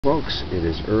Folks, it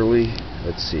is early.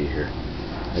 Let's see here.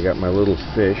 I got my little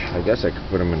fish. I guess I could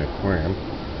put them in an aquarium.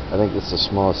 I think it's the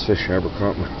smallest fish I ever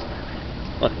caught in my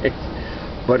life.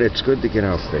 But it's good to get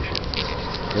out fishing.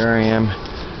 Here I am.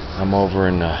 I'm over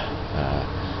in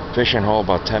a fishing hole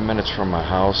about 10 minutes from my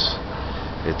house.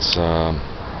 It's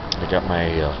I got my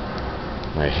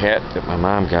hat that my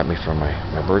mom got me for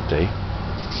my birthday.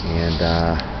 And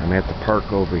I'm at the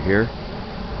park over here.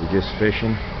 We're just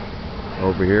fishing.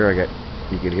 Over here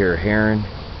you could hear a heron.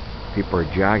 People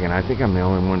are jogging. I think I'm the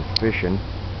only one fishing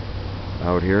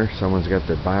out here. Someone's got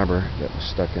their bobber that was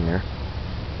stuck in there.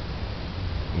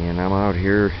 And I'm out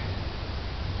here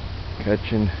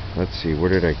catching, let's see,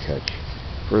 what did I catch?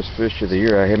 First fish of the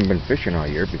year. I haven't been fishing all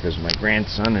year because of my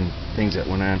grandson and things that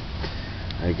went on.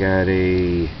 I got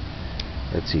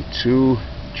let's see,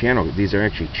 these are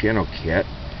actually channel cat,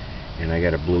 and I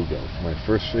got a bluegill. My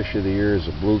first fish of the year is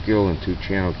a bluegill and 2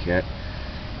 channel cat.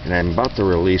 And I'm about to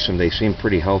release them. They seem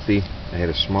pretty healthy. I had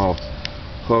a small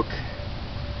hook.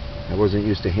 I wasn't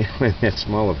used to handling that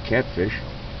small of catfish,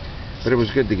 but it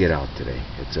was good to get out today.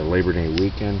 It's a Labor Day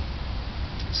weekend.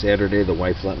 Saturday, the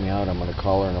wife let me out. I'm going to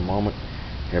call her in a moment,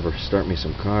 have her start me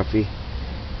some coffee,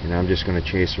 and I'm just going to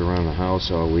chase her around the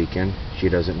house all weekend. She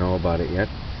doesn't know about it yet.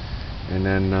 And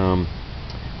then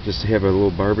just to have a little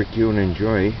barbecue and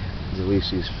enjoy, release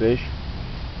these fish.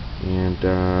 And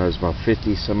it was about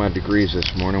 50 some odd degrees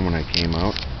this morning when I came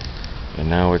out, and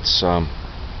now it's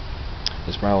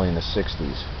probably in the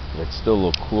 60s, but it's still a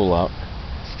little cool out.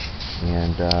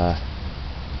 And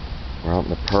we're out in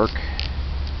the park,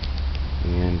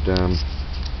 and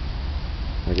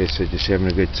like I said, just having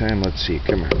a good time. Let's see,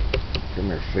 come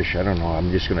here fish. I don't know, I'm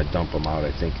just gonna dump them out.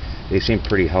 I think they seem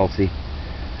pretty healthy.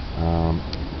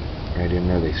 Right in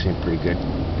there, they seem pretty good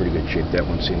shape. That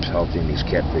one seems healthy, and these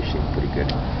catfish seem pretty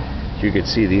good. You can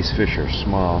see these fish are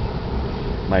small.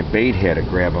 My bait had to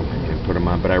grab them and put them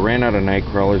on, but I ran out of night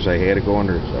crawlers. I had to go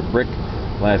under a brick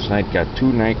last night, got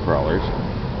 2 night crawlers.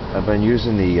 I've been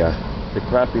using the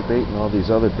crappie bait, and all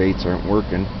these other baits aren't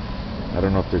working. I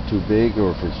don't know if they're too big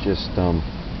or if it's just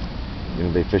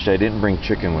they fish. I didn't bring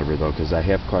chicken liver though, because I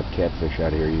have caught catfish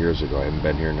out of here years ago. I haven't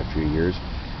been here in a few years,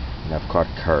 and I've caught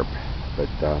carp. But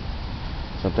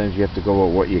sometimes you have to go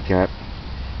with what you got,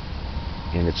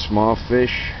 and it's small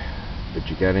fish, but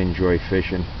you gotta enjoy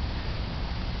fishing.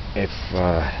 If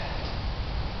I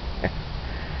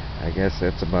guess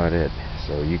that's about it.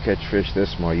 So you catch fish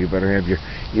this small, you better have your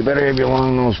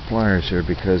long nose pliers here,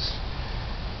 because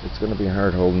it's gonna be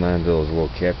hard holding on to those little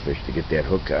catfish to get that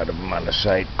hook out of them on the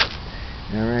side.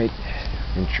 All right,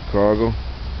 in Chicago.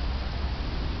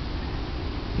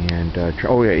 And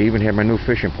oh yeah, I even had my new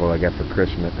fishing pole I got for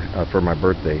Christmas, for my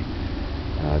birthday,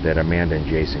 that Amanda and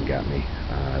Jason got me.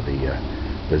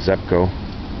 The Zebco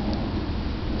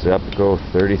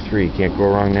 33. Can't go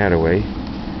wrong that way.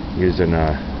 Using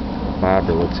a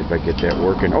bobber. Let's see if I get that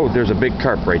working. Oh, there's a big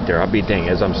carp right there. I'll be dang.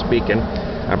 As I'm speaking,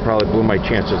 I probably blew my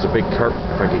chance. There's a big carp.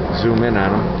 If I can zoom in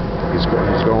on him, he's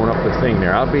going up the thing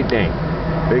there. I'll be dang.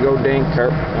 Big old dang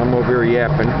carp. I'm over here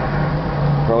yapping.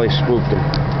 Probably spooked him.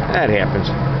 That happens.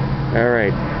 All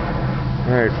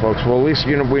right, folks. Well, at least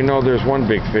we know there's one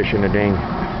big fish in the dang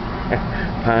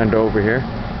pond over here.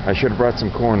 I should have brought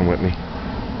some corn with me.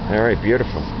 All right,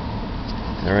 beautiful.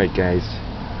 All right, guys.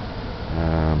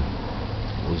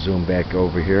 We'll zoom back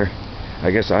over here.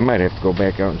 I guess I might have to go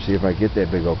back out and see if I get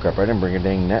that big old carp. I didn't bring a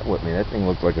dang net with me. That thing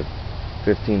looked like a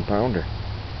 15-pounder.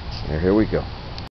 Here we go.